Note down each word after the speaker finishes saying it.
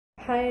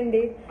Hi అండి,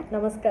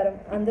 నమస్కారం.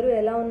 అందరూ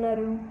ఎలా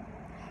ఉన్నారు?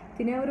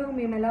 తినేవరు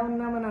మేము ఎలా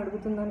ఉన్నామని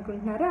అడుగుతుంది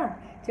అనుకుంటున్నారా?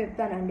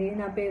 చెప్తానండి.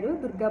 నా పేరు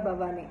దుర్గా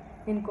భవాని.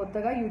 నేను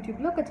కొత్తగా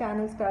యూట్యూబ్లో ఒక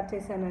ఛానల్ స్టార్ట్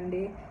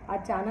చేశానండి. ఆ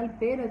ఛానల్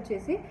పేరు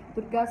వచ్చేసి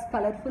దుర్గాస్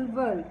colourful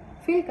world,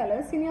 feel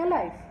colours in your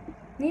life.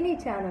 నేను ఈ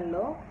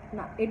ఛానల్లో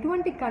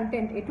ఎటువంటి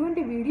కంటెంట్,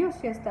 ఎటువంటి వీడియోస్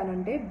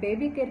చేస్తానంటే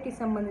బేబీ కేర్కి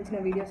సంబంధించిన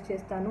వీడియోస్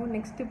చేస్తాను,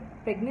 నెక్స్ట్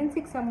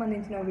ప్రెగ్నెన్సీకి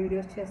సంబంధించిన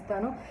వీడియోస్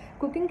చేస్తాను,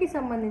 కుకింగ్కి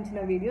సంబంధించిన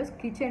videos,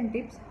 kitchen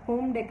tips,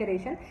 home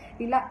decoration,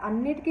 ఇలా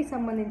అన్నిటికీ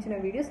సంబంధించిన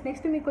వీడియోస్.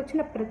 నెక్స్ట్ మీకు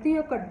వచ్చిన ప్రతి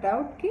ఒక్క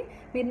డౌట్కి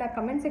మీరు నా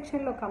కమెంట్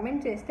సెక్షన్లో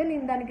కమెంట్ చేస్తే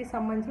నేను దానికి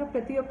సంబంధించిన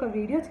ప్రతి ఒక్క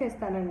వీడియో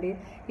చేస్తానండి.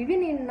 ఇవి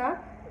నేను నా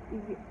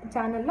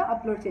ఛానల్లో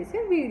అప్లోడ్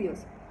చేసే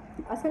వీడియోస్.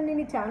 అసలు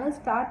నేను ఈ ఛానల్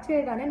స్టార్ట్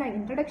చేయగానే నా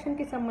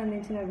ఇంట్రడక్షన్కి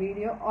సంబంధించిన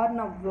వీడియో ఆర్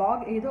నా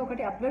వ్లాగ్ ఏదో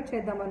ఒకటి అప్లోడ్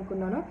చేద్దాం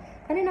అనుకున్నాను.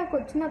 కానీ నాకు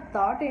వచ్చిన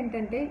థాట్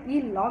ఏంటంటే ఈ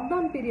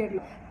లాక్డౌన్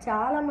పీరియడ్లో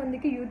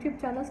చాలామందికి యూట్యూబ్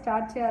ఛానల్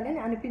స్టార్ట్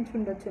చేయాలని అనిపించి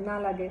ఉండొచ్చు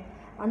నాలాగే.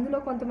 అందులో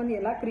కొంతమంది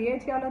ఎలా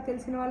క్రియేట్ చేయాలో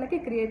తెలిసిన వాళ్ళకి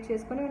క్రియేట్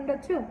చేసుకుని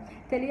ఉండొచ్చు,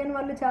 తెలియని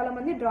వాళ్ళు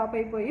చాలామంది డ్రాప్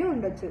అయిపోయి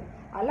ఉండొచ్చు.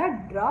 అలా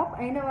డ్రాప్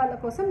అయిన వాళ్ళ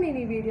కోసం నేను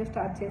ఈ వీడియో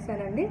స్టార్ట్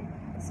చేశానండి.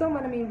 సో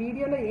మనం ఈ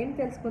వీడియోలో ఏం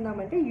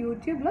తెలుసుకుందామంటే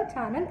యూట్యూబ్లో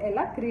ఛానల్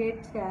ఎలా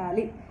క్రియేట్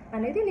చేయాలి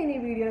అనేది నేను ఈ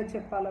వీడియోలో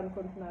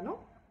చెప్పాలనుకుంటున్నాను.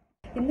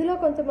 ఇందులో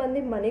కొంతమంది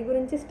మనీ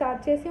గురించి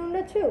స్టార్ట్ చేసి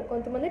ఉండొచ్చు,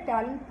 కొంతమంది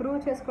టాలెంట్ ప్రూవ్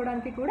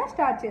చేసుకోవడానికి కూడా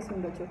స్టార్ట్ చేసి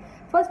ఉండొచ్చు.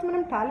 ఫస్ట్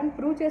మనం టాలెంట్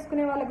ప్రూవ్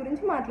చేసుకునే వాళ్ళ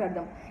గురించి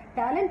మాట్లాడదాం.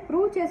 టాలెంట్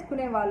ప్రూవ్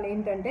చేసుకునే వాళ్ళు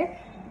ఏంటంటే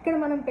ఇక్కడ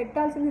మనం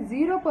పెట్టాల్సింది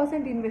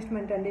 0%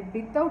 ఇన్వెస్ట్మెంట్ అండి.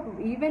 వితౌట్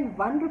ఈవెన్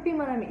 1 రూపీ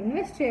మనం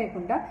ఇన్వెస్ట్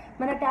చేయకుండా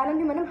మన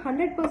టాలెంట్ని మనం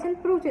 100%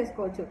 ప్రూవ్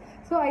చేసుకోవచ్చు.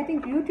 So I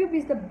think YouTube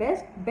is the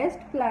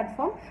best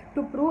platform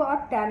to prove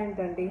our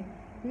talent అండి.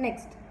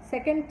 నెక్స్ట్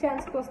సెకండ్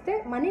ఛాన్స్కి వస్తే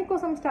మనీ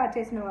కోసం స్టార్ట్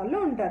చేసిన వాళ్ళు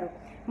ఉంటారు.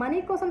 మనీ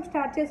కోసం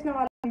స్టార్ట్ చేసిన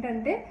వాళ్ళు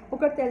ఏంటంటే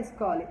ఒకటి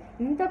తెలుసుకోవాలి,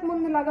 ఇంతకు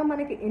ముందులాగా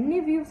మనకి ఎన్ని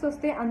వ్యూస్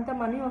వస్తే అంత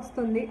మనీ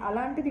వస్తుంది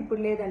అలాంటిది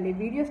ఇప్పుడు లేదండి.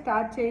 వీడియో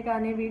స్టార్ట్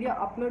చేయగానే, వీడియో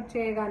అప్లోడ్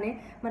చేయగానే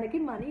మనకి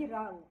మనీ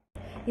రావు.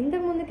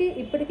 ఇంతకుముందుకి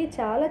ఇప్పటికీ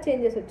చాలా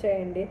చేంజెస్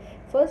వచ్చాయండి.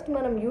 ఫస్ట్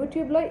మనం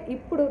యూట్యూబ్లో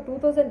ఇప్పుడు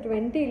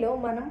 2020లో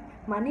మనం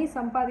మనీ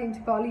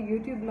సంపాదించుకోవాలి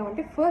యూట్యూబ్లో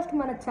అంటే ఫస్ట్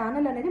మన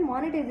ఛానల్ అనేది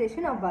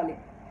మానిటైజేషన్ అవ్వాలి.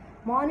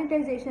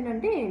 మానిటైజేషన్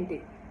అంటే ఏంటి?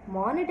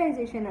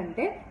 మానిటైజేషన్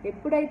అంటే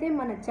ఎప్పుడైతే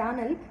మన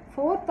ఛానల్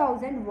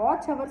 4000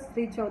 వాచ్ అవర్స్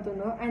రీచ్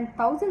అవుతుందో అండ్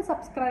 1000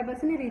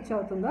 సబ్స్క్రైబర్స్ని రీచ్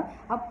అవుతుందో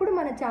అప్పుడు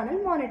మన ఛానల్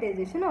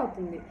మానిటైజేషన్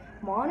అవుతుంది.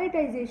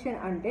 మానిటైజేషన్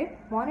అంటే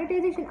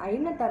మానిటైజేషన్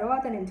అయిన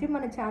తర్వాత నుంచి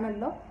మన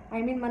ఛానల్లో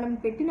మనం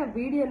పెట్టిన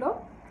వీడియోలో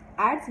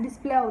యాడ్స్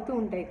డిస్ప్లే అవుతూ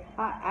ఉంటాయి.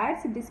 ఆ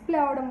యాడ్స్ డిస్ప్లే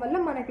అవడం వల్ల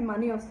మనకి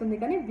మనీ వస్తుంది,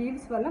 కానీ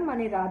వ్యూస్ వల్ల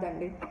మనీ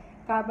రాదండి.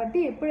 కాబట్టి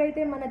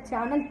ఎప్పుడైతే మన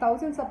ఛానల్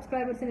 1000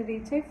 సబ్స్క్రైబర్స్ని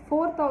రీచ్ అయ్యి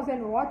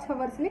 4000 వాచ్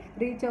అవర్స్ని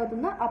రీచ్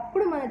అవుతుందో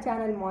అప్పుడు మన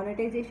ఛానల్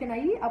మానిటైజేషన్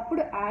అయ్యి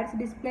అప్పుడు యాడ్స్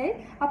డిస్ప్లే అయ్యి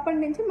అప్పటి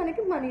నుంచి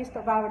మనకి మనీ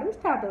రావడం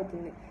స్టార్ట్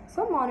అవుతుంది.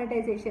 సో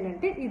మానిటైజేషన్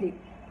అంటే ఇది.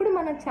 ఇప్పుడు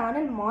మన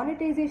ఛానల్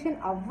మానిటైజేషన్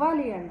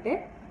అవ్వాలి అంటే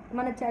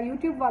మన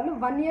యూట్యూబ్ వాళ్ళు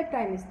 1 ఇయర్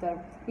టైం ఇస్తారు.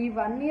 ఈ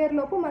 1 ఇయర్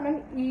లోపు మనం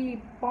ఈ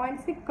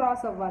పాయింట్స్ని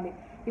క్రాస్ అవ్వాలి.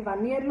 ఈ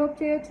 1 ఇయర్ లోపు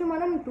చేయొచ్చు,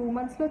 మనం 2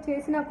 మంత్స్లో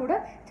చేసినా కూడా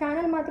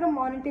ఛానల్ మాత్రం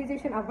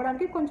మానిటైజేషన్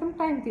అవ్వడానికి కొంచెం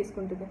టైం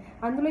తీసుకుంటుంది.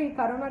 అందులో ఈ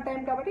కరోనా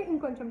టైం కాబట్టి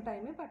ఇంకొంచెం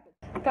టైమే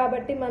పడుతుంది.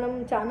 కాబట్టి మనం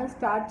ఛానల్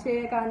స్టార్ట్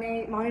చేయగానే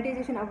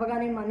మానిటైజేషన్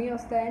అవ్వగానే మనీ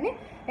వస్తాయని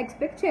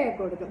ఎక్స్పెక్ట్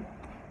చేయకూడదు.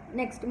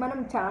 నెక్స్ట్ మనం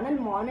ఛానల్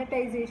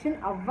మానిటైజేషన్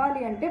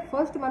అవ్వాలి అంటే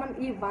ఫస్ట్ మనం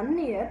ఈ 1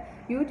 ఇయర్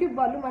యూట్యూబ్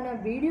వాళ్ళు మన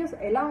వీడియోస్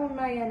ఎలా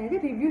ఉన్నాయి అనేది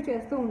రివ్యూ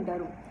చేస్తూ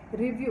ఉంటారు.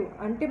 రివ్యూ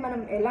అంటే మనం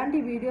ఎలాంటి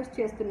వీడియోస్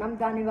చేస్తున్నాం,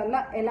 దానివల్ల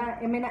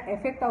ఏమైనా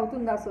ఎఫెక్ట్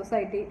అవుతుందా,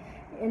 సొసైటీ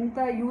ఎంత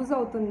యూజ్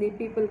అవుతుంది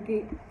పీపుల్కి.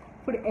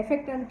 ఇప్పుడు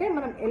ఎఫెక్ట్ అంటే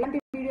మనం ఎలాంటి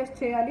వీడియోస్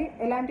చేయాలి,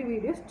 ఎలాంటి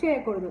వీడియోస్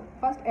చేయకూడదు.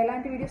 ఫస్ట్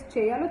ఎలాంటి వీడియోస్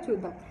చేయాలో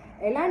చూద్దాం.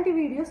 ఎలాంటి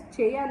వీడియోస్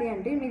చేయాలి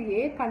అంటే మీరు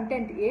ఏ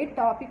కంటెంట్, ఏ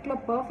టాపిక్లో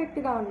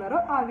పర్ఫెక్ట్గా ఉన్నారో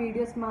ఆ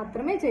వీడియోస్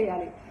మాత్రమే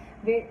చేయాలి.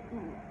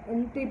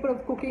 ఇప్పుడు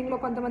కుకింగ్లో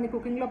కొంతమంది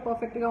కుకింగ్లో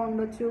పర్ఫెక్ట్గా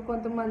ఉండొచ్చు,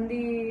 కొంతమంది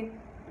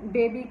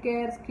baby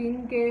care,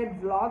 skin care,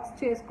 vlogs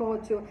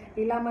చేసుకోవచ్చు.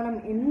 ఇలా మనం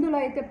ఎందులో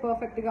అయితే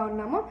పర్ఫెక్ట్గా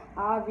ఉన్నామో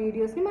ఆ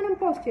వీడియోస్ని మనం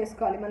పోస్ట్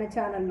చేసుకోవాలి మన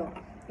ఛానల్లో.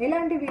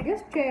 ఎలాంటి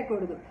వీడియోస్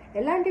చేయకూడదు?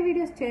 ఎలాంటి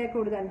వీడియోస్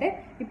చేయకూడదు అంటే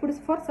ఇప్పుడు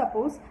ఫర్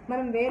సపోజ్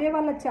మనం వేరే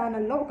వాళ్ళ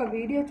ఛానల్లో ఒక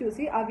వీడియో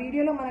చూసి ఆ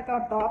వీడియోలో మనకు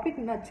ఆ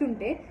టాపిక్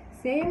నచ్చుంటే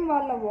సేమ్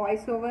వాళ్ళ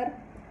వాయిస్ ఓవర్,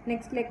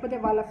 నెక్స్ట్ లేకపోతే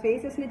వాళ్ళ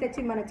ఫేసెస్ని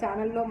తెచ్చి మన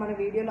ఛానల్లో మన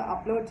వీడియోలో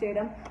అప్లోడ్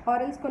చేయడం,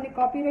 ఆర్ఎల్స్ కొన్ని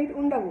కాపీరైట్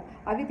ఉండవు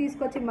అవి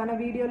తీసుకొచ్చి మన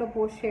వీడియోలో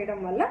పోస్ట్ చేయడం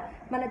వల్ల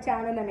మన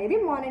ఛానల్ అనేది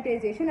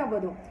మానిటైజేషన్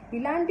అవ్వదు.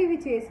 ఇలాంటివి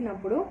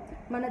చేసినప్పుడు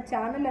మన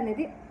ఛానల్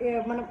అనేది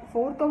మనం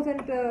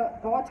 4000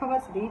 వాచ్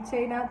అవర్స్ రీచ్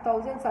అయినా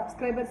 1000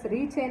 సబ్స్క్రైబర్స్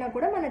రీచ్ అయినా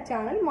కూడా మన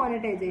ఛానల్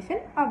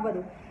మానిటైజేషన్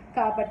అవ్వదు.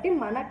 కాబట్టి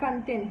మన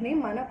కంటెంట్ని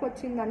మనకు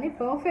వచ్చిన దాన్ని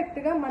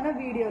పర్ఫెక్ట్గా మన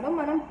వీడియోలో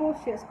మనం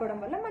పోస్ట్ చేసుకోవడం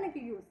వల్ల మనకి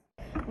యూస్.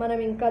 మనం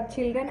ఇంకా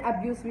చిల్డ్రన్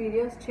అబ్యూస్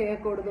వీడియోస్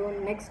చేయకూడదు.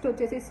 నెక్స్ట్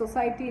వచ్చేసి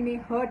సొసైటీని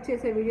హర్ట్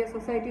చేసే వీడియోస్,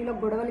 సొసైటీలో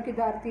గొడవలకి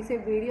దారితీసే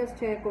వీడియోస్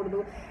చేయకూడదు.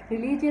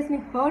 రిలీజియస్ని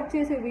హర్ట్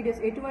చేసే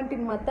వీడియోస్, ఎటువంటి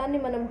మతాన్ని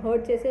మనం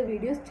హర్ట్ చేసే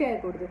వీడియోస్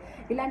చేయకూడదు.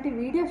 ఇలాంటి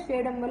వీడియోస్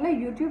చేయడం వల్ల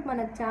యూట్యూబ్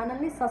మన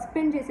ఛానల్ని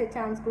సస్పెండ్ చేసే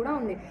ఛాన్స్ కూడా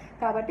ఉంది.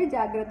 కాబట్టి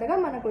జాగ్రత్తగా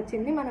మనకు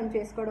వచ్చింది మనం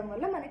చేసుకోవడం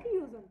వల్ల మనకి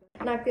యూజ్ ఉంటుంది.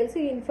 నాకు తెలిసి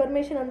ఈ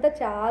ఇన్ఫర్మేషన్ అంతా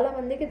చాలా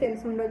మందికి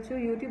తెలిసి ఉండొచ్చు,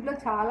 యూట్యూబ్లో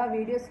చాలా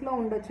వీడియోస్లో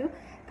ఉండొచ్చు.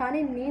 కానీ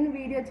నేను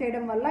వీడియో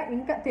చేయడం వల్ల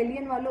ఇంకా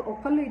తెలియని వాళ్ళు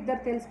ఒకళ్ళు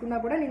ఇద్దరు తెలుసుకున్నా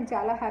కూడా నేను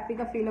చాలా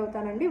హ్యాపీగా ఫీల్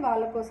అవుతానండి.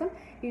 వాళ్ళ కోసం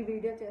ఈ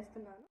వీడియో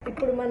చేస్తున్నాను.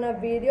 ఇప్పుడు మన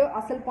వీడియో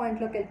అసలు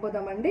పాయింట్లోకి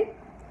వెళ్ళిపోదామండి.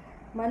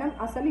 మనం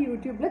అసలు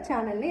యూట్యూబ్లో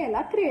ఛానల్ని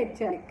ఎలా క్రియేట్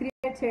చేయాలి?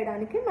 క్రియేట్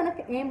చేయడానికి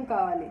మనకు ఏం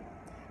కావాలి?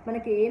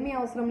 మనకి ఏమీ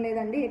అవసరం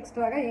లేదండి,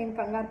 ఎక్స్ట్రాగా ఏం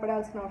కంగారు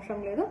పడాల్సిన అవసరం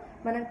లేదు.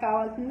 మనకు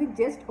కావాల్సింది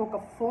జస్ట్ ఒక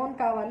ఫోన్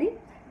కావాలి.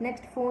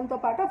 నెక్స్ట్ ఫోన్తో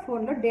పాటు ఆ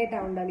ఫోన్లో డేటా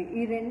ఉండాలి.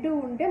 ఈ రెండు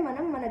ఉంటే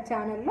మనం మన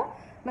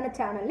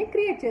ఛానల్ని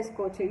క్రియేట్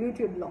చేసుకోవచ్చు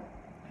యూట్యూబ్లో.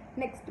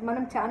 నెక్స్ట్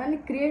మనం ఛానల్ని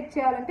క్రియేట్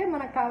చేయాలంటే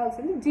మనకు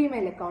కావాల్సింది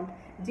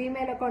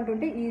జీమెయిల్ అకౌంట్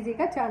ఉంటే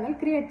ఈజీగా ఛానల్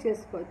క్రియేట్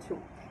చేసుకోవచ్చు.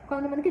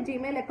 కొంతమందికి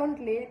జీమెయిల్ అకౌంట్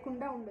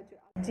లేకుండా ఉండొచ్చు.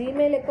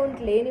 జీమెయిల్ అకౌంట్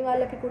లేని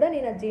వాళ్ళకి కూడా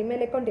నేను ఆ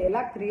జీమెయిల్ అకౌంట్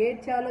ఎలా క్రియేట్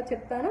చేయాలో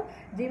చెప్తాను.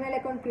 జీమెయిల్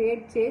అకౌంట్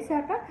క్రియేట్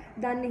చేశాక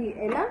దాన్ని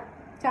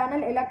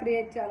ఛానల్ ఎలా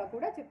క్రియేట్ చేయాలో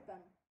కూడా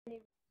చెప్తాను.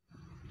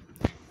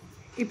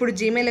 ఇప్పుడు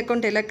జీమెయిల్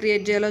అకౌంట్ ఎలా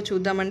క్రియేట్ చేయాలో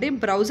చూద్దామండి.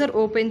 బ్రౌజర్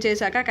ఓపెన్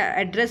చేశాక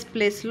అడ్రస్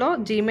ప్లేస్లో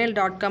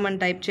gmail.com అని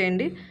టైప్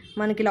చేయండి.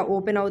 మనకి ఇలా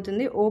ఓపెన్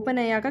అవుతుంది. ఓపెన్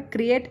అయ్యాక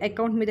క్రియేట్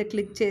అకౌంట్ మీద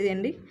క్లిక్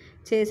చేయండి.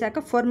 చేశాక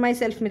ఫర్ మై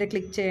సెల్ఫ్ మీద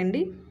క్లిక్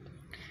చేయండి.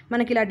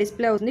 మనకి ఇలా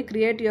డిస్ప్లే అవుతుంది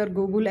క్రియేట్ యువర్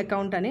గూగుల్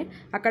అకౌంట్ అని.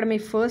 అక్కడ మీ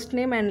first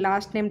name and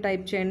last name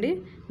type చేయండి.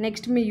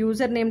 నెక్స్ట్ మీ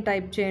యూజర్ నేమ్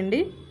టైప్ చేయండి.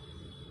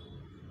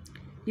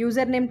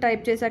 యూజర్ నేమ్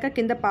టైప్ చేశాక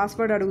కింద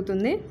పాస్వర్డ్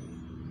అడుగుతుంది.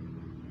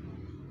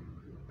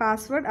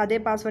 అదే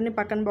పాస్వర్డ్ని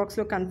పక్కన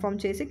బాక్స్లో కన్ఫర్మ్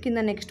చేసి కింద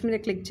నెక్స్ట్ మీద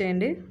క్లిక్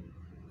చేయండి.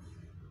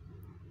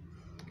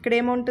 ఇక్కడ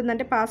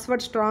ఏమవుతుందంటే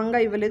పాస్వర్డ్ స్ట్రాంగ్గా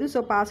ఇవ్వలేదు, సో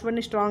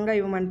పాస్వర్డ్ని స్ట్రాంగ్గా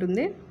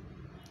ఇవ్వమంటుంది.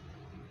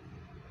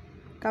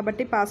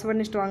 కాబట్టి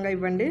పాస్వర్డ్ని స్ట్రాంగ్గా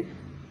ఇవ్వండి.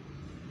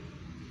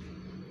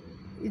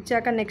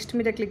 ఇచ్చాక నెక్స్ట్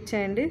మీద క్లిక్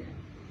చేయండి.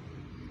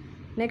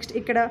 నెక్స్ట్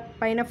ఇక్కడ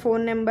పైన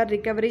phone number,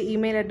 recovery,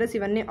 email address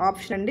ఇవన్నీ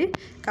ఆప్షన్ అండి.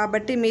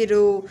 కాబట్టి మీరు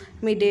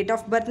మీ డేట్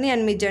ఆఫ్ బర్త్ని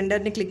అండ్ మీ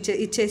జెండర్ని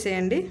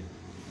ఇచ్చేసేయండి.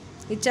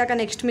 ఇచ్చాక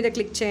నెక్స్ట్ మీద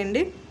క్లిక్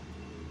చేయండి.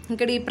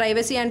 ఇక్కడ ఈ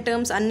ప్రైవసీ అండ్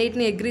టర్మ్స్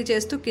అన్నిటిని అగ్రీ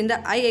చేస్తూ కింద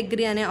ఐ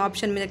అగ్రీ అనే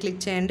ఆప్షన్ మీద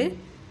క్లిక్ చేయండి.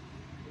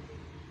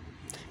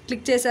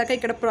 క్లిక్ చేశాక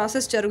ఇక్కడ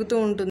ప్రాసెస్ జరుగుతూ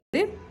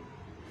ఉంటుంది.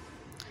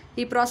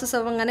 ఈ ప్రాసెస్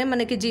అవ్వగానే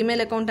మనకి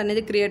జీమెయిల్ అకౌంట్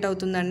అనేది క్రియేట్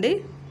అవుతుందండి.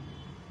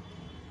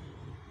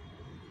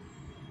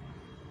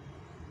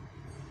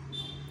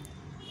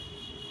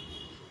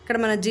 ఇక్కడ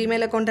మన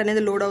జీమెయిల్ అకౌంట్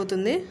అనేది లోడ్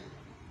అవుతుంది.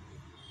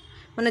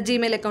 మన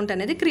జీమెయిల్ అకౌంట్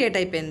అనేది క్రియేట్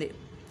అయిపోయింది.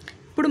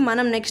 ఇప్పుడు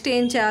మనం నెక్స్ట్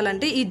ఏం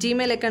చేయాలంటే ఈ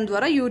జీమెయిల్ అకౌంట్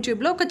ద్వారా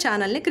యూట్యూబ్లో ఒక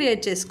ఛానల్ని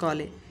క్రియేట్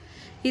చేసుకోవాలి.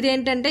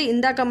 ఇదేంటంటే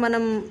ఇందాక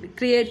మనం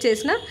క్రియేట్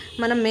చేసిన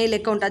మన మెయిల్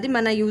అకౌంట్, అది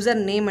మన యూజర్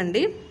నేమ్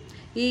అండి.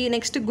 ఈ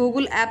నెక్స్ట్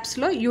గూగుల్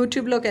యాప్స్లో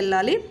యూట్యూబ్లోకి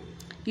వెళ్ళాలి.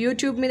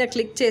 యూట్యూబ్ మీద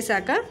క్లిక్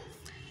చేశాక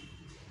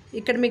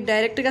ఇక్కడ మీకు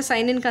డైరెక్ట్గా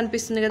సైన్ ఇన్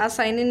కనిపిస్తుంది కదా, ఆ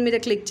సైన్ ఇన్ మీద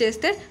క్లిక్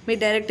చేస్తే మీరు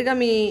డైరెక్ట్గా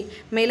మీ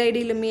మెయిల్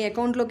ఐడీలు మీ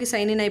అకౌంట్లోకి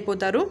సైన్ ఇన్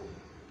అయిపోతారు.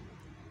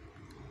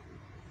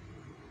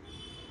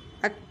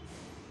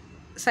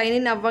 సైన్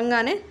ఇన్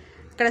అవ్వగానే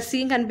ఇక్కడ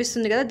సీన్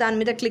కనిపిస్తుంది కదా, దాని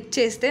మీద క్లిక్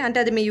చేస్తే అంటే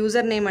అది మీ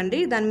యూజర్ నేమ్ అండి.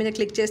 దాని మీద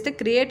క్లిక్ చేస్తే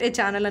క్రియేట్ ఏ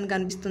ఛానల్ అని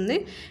కనిపిస్తుంది.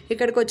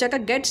 ఇక్కడికి వచ్చాక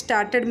గెట్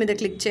స్టార్టెడ్ మీద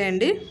క్లిక్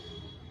చేయండి.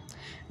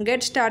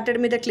 గెట్ స్టార్టెడ్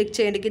మీద క్లిక్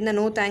చేయండి. కింద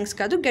నో థ్యాంక్స్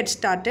కాదు, గెట్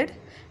స్టార్టెడ్.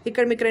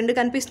 ఇక్కడ మీకు రెండు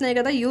కనిపిస్తున్నాయి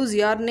కదా, use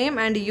your name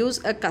and use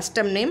a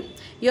custom name.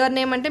 Your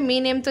name అంటే మీ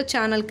నేమ్తో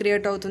ఛానల్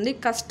క్రియేట్ అవుతుంది.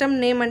 కస్టమ్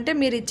నేమ్ అంటే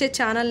మీరు ఇచ్చే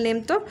ఛానల్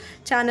నేమ్తో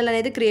ఛానల్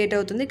అనేది క్రియేట్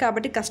అవుతుంది.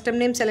 కాబట్టి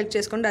కస్టమ్ నేమ్ సెలెక్ట్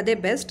చేసుకోండి, అదే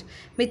బెస్ట్.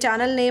 మీ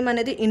ఛానల్ నేమ్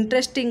అనేది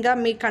ఇంట్రెస్టింగ్గా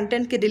మీ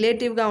కంటెంట్కి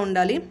రిలేటివ్గా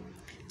ఉండాలి.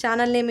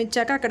 ఛానల్ నేమ్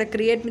ఇచ్చాక అక్కడ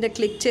క్రియేట్ మీద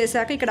క్లిక్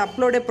చేశాక ఇక్కడ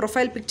అప్లోడ్ ఏ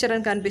ప్రొఫైల్ పిక్చర్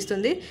అని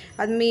కనిపిస్తుంది.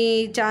 అది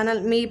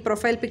మీ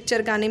ప్రొఫైల్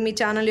పిక్చర్ కానీ మీ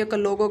ఛానల్ యొక్క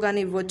లోగో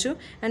కానీ ఇవ్వచ్చు.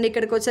 అండ్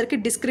ఇక్కడికి వచ్చేసరికి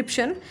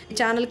డిస్క్రిప్షన్,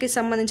 ఛానల్కి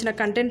సంబంధించిన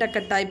కంటెంట్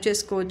అక్కడ టైప్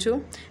చేసుకోవచ్చు.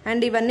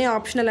 అండ్ ఇవన్నీ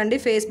ఆప్షనల్ అండి.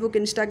 ఫేస్బుక్,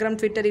 ఇన్స్టాగ్రామ్,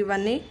 ట్విట్టర్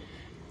ఇవన్నీ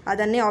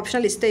అదన్నీ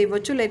ఆప్షనల్, ఇస్తే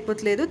ఇవ్వచ్చు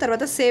లేకపోతే లేదు.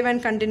 తర్వాత సేవ్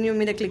అండ్ కంటిన్యూ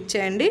మీద క్లిక్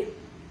చేయండి.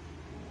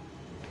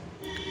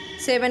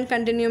 సేవ్ అండ్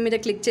కంటిన్యూ మీద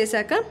క్లిక్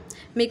చేశాక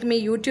మీకు మీ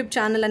యూట్యూబ్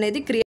ఛానల్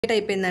అనేది క్రియేట్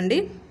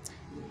అయిపోయిందండి.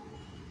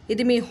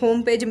 ఇది మీ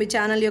హోమ్ పేజ్, మీ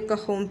ఛానల్ యొక్క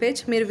హోమ్ పేజ్.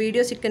 మీరు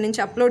వీడియోస్ ఇక్కడ నుంచి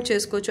అప్లోడ్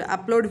చేసుకోవచ్చు.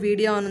 అప్లోడ్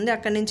వీడియో అని ఉంది,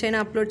 అక్కడి నుంచి అయినా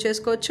అప్లోడ్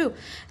చేసుకోవచ్చు.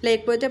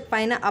 లేకపోతే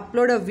పైన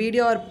అప్లోడ్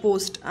వీడియో ఆర్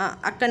పోస్ట్,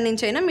 అక్కడి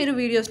నుంచి అయినా మీరు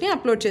వీడియోస్ని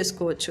అప్లోడ్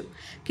చేసుకోవచ్చు.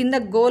 కింద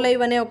గో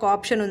లైవ్ అనే ఒక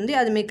ఆప్షన్ ఉంది,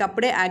 అది మీకు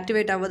అప్పుడే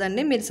యాక్టివేట్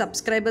అవ్వదండి. మీరు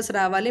సబ్స్క్రైబర్స్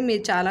రావాలి,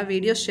 మీరు చాలా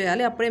వీడియోస్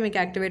చేయాలి, అప్పుడే మీకు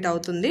యాక్టివేట్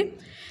అవుతుంది.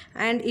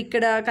 అండ్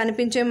ఇక్కడ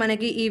కనిపించే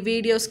మనకి ఈ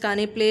వీడియోస్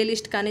కానీ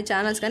ప్లేలిస్ట్ కానీ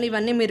ఛానల్స్ కానీ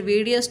ఇవన్నీ మీరు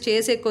వీడియోస్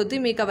చేసే కొద్దీ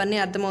మీకు అవన్నీ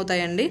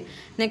అర్థమవుతాయండి.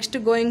 Next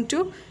going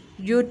to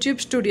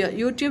YouTube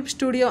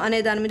studio అనే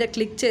దాని మీద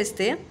క్లిక్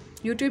చేస్తే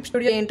యూట్యూబ్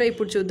స్టూడియో ఏంటో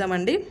ఇప్పుడు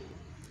చూద్దామండి.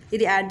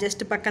 ఇది యాడ్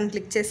జస్ట్ పక్కన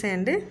క్లిక్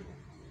చేసేయండి.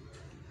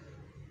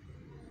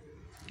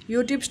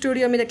 యూట్యూబ్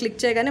స్టూడియో మీద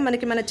క్లిక్ చేయగానే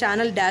మనకి మన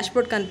ఛానల్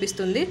డాష్బోర్డ్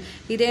కనిపిస్తుంది.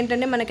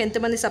 ఇదేంటంటే మనకి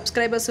ఎంతమంది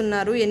సబ్స్క్రైబర్స్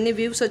ఉన్నారు, ఎన్ని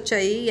వ్యూస్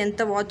వచ్చాయి,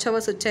 ఎంత వాచ్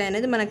అవర్స్ వచ్చాయి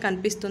అనేది మనకు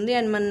కనిపిస్తుంది.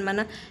 అండ్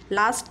మన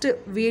లాస్ట్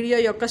వీడియో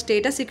యొక్క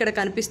స్టేటస్ ఇక్కడ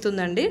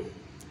కనిపిస్తుందండి.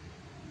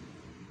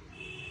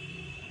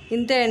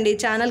 ఇంతే అండి,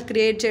 ఛానల్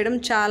క్రియేట్ చేయడం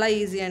చాలా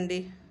ఈజీ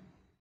అండి.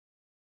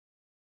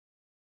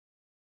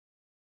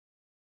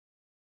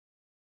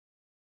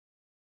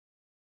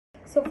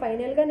 సో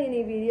ఫైనల్గా నేను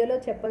ఈ వీడియోలో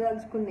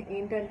చెప్పదలుచుకుంది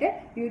ఏంటంటే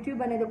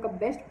యూట్యూబ్ అనేది ఒక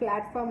బెస్ట్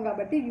ప్లాట్ఫామ్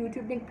కాబట్టి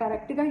యూట్యూబ్ని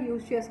కరెక్ట్గా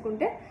యూజ్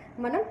చేసుకుంటే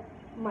మనం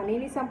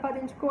మనీని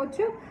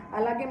సంపాదించుకోవచ్చు,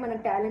 అలాగే మన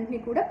టాలెంట్ని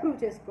కూడా ప్రూవ్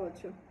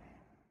చేసుకోవచ్చు.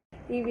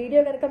 ఈ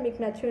వీడియో కనుక మీకు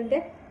నచ్చుంటే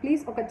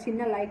ప్లీజ్ ఒక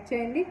చిన్న లైక్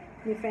చేయండి,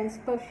 మీ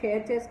ఫ్రెండ్స్తో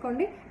షేర్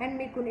చేసుకోండి, అండ్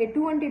మీకు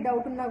ఎటువంటి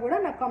డౌట్ ఉన్నా కూడా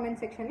నా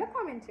కామెంట్ సెక్షన్లో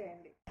కామెంట్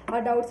చేయండి. ఆ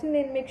డౌట్స్ని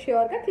నేను మీకు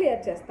ష్యూర్గా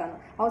క్లియర్ చేస్తాను.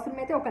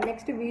 అవసరమైతే ఒక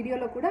నెక్స్ట్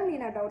వీడియోలో కూడా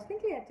నేను ఆ డౌట్స్ని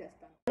క్లియర్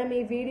చేస్తాను. మనం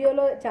ఈ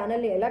వీడియోలో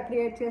ఛానల్ని ఎలా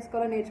క్రియేట్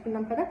చేసుకోవాలో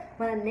నేర్చుకున్నాం కదా.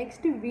 మన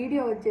నెక్స్ట్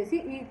వీడియో వచ్చేసి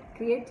ఈ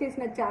క్రియేట్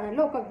చేసిన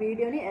ఛానల్లో ఒక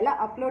వీడియోని ఎలా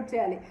అప్లోడ్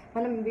చేయాలి.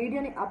 మనం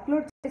వీడియోని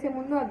అప్లోడ్ చేసే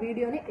ముందు ఆ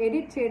వీడియోని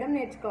ఎడిట్ చేయడం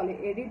నేర్చుకోవాలి.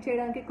 ఎడిట్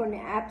చేయడానికి కొన్ని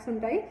యాప్స్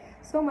ఉంటాయి.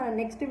 సో మన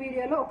నెక్స్ట్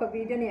వీడియోలో ఒక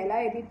వీడియోని ఎలా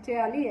ఎడిట్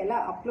చేయాలి, ఎలా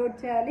అప్లోడ్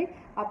చేయాలి,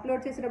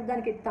 అప్లోడ్ చేసేటప్పుడు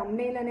దానికి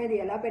థంబ్నెయిల్ అనేది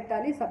ఎలా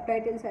పెట్టాలి, సబ్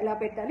టైటిల్స్ ఎలా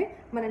పెట్టాలి,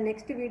 మన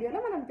నెక్స్ట్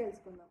వీడియోలో మనం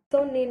తెలుసుకుందాం. సో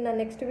నేను నా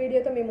నెక్స్ట్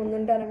వీడియోతో మీ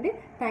ముందుంటానండి.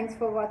 Thanks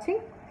for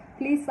watching.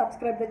 Please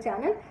subscribe the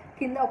channel.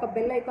 కింద ఒక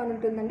బెల్ ఐకాన్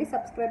ఉంటుందండి,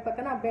 సబ్స్క్రైబ్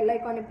పక్కన ఆ బెల్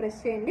ఐకాన్ని ప్రెస్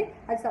చేయండి.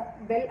 అది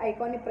బెల్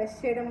ఐకాన్ని ప్రెస్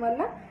చేయడం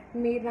వల్ల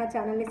మీరు నా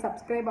ఛానల్ని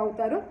సబ్స్క్రైబ్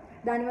అవుతారు.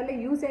 దానివల్ల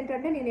యూస్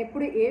ఏంటంటే నేను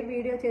ఎప్పుడు ఏ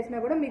వీడియో చేసినా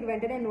కూడా మీకు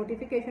వెంటనే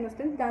నోటిఫికేషన్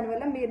వస్తుంది.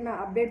 దానివల్ల మీరు నా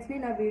అప్డేట్స్ని,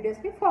 నా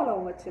వీడియోస్ని ఫాలో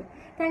అవ్వచ్చు.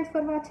 Thanks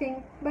for watching.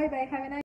 By by. Have a nice